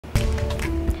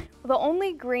The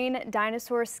only green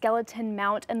dinosaur skeleton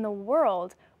mount in the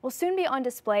world will soon be on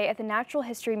display at the Natural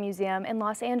History Museum in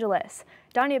Los Angeles.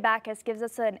 Danya Backus gives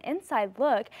us an inside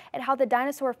look at how the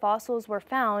dinosaur fossils were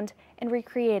found and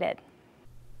recreated.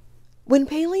 When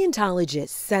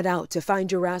paleontologists set out to find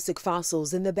Jurassic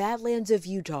fossils in the Badlands of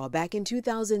Utah back in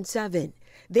 2007,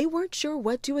 they weren't sure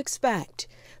what to expect.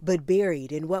 But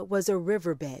buried in what was a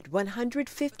riverbed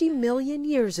 150 million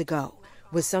years ago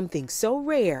was something so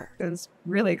rare. It was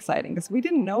really exciting because we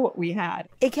didn't know what we had.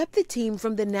 It kept the team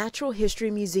from the Natural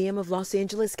History Museum of Los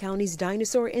Angeles County's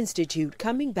Dinosaur Institute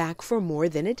coming back for more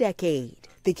than a decade.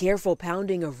 The careful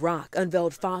pounding of rock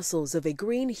unveiled fossils of a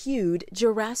green-hued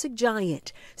Jurassic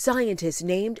giant scientists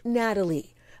named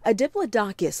Natalie, a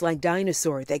diplodocus-like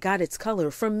dinosaur that got its color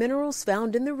from minerals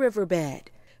found in the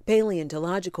riverbed.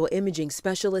 Paleontological imaging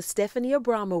specialist Stephanie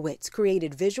Abramowitz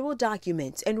created visual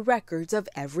documents and records of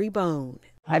every bone.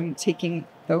 I'm taking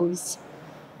those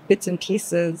bits and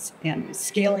pieces and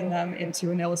scaling them into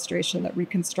an illustration that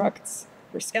reconstructs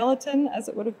her skeleton as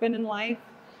it would have been in life,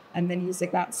 and then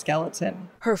using that skeleton.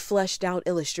 Her fleshed-out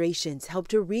illustrations helped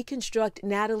to reconstruct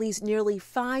Natalie's nearly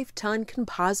 5-ton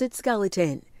composite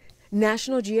skeleton.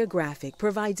 National Geographic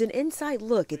provides an inside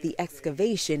look at the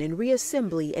excavation and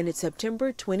reassembly in its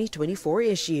September 2024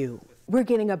 issue. We're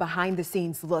getting a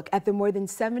behind-the-scenes look at the more than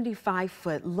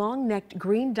 75-foot long-necked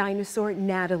green dinosaur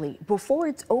Natalie before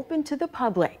it's open to the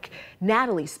public.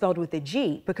 Natalie spelled with a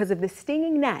G because of the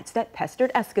stinging gnats that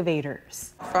pestered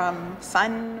excavators. From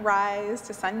sunrise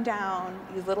to sundown,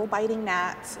 these little biting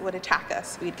gnats would attack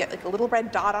us. We'd get like a little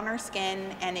red dot on our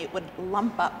skin and it would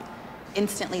lump up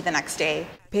instantly the next day.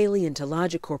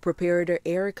 Paleontological preparator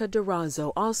Erica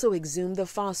Durazo also exhumed the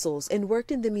fossils and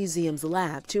worked in the museum's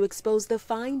lab to expose the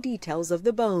fine details of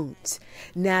the bones.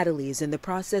 Natalie is in the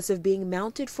process of being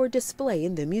mounted for display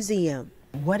in the museum.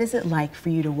 What is it like for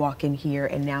you to walk in here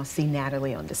and now see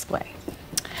Natalie on display?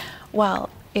 Well,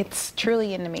 it's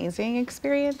truly an amazing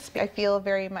experience. I feel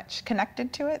very much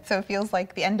connected to it, so it feels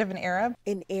like the end of an era.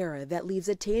 An era that leaves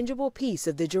a tangible piece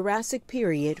of the Jurassic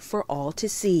period for all to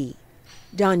see.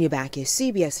 Danya Backus,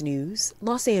 CBS News,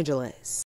 Los Angeles.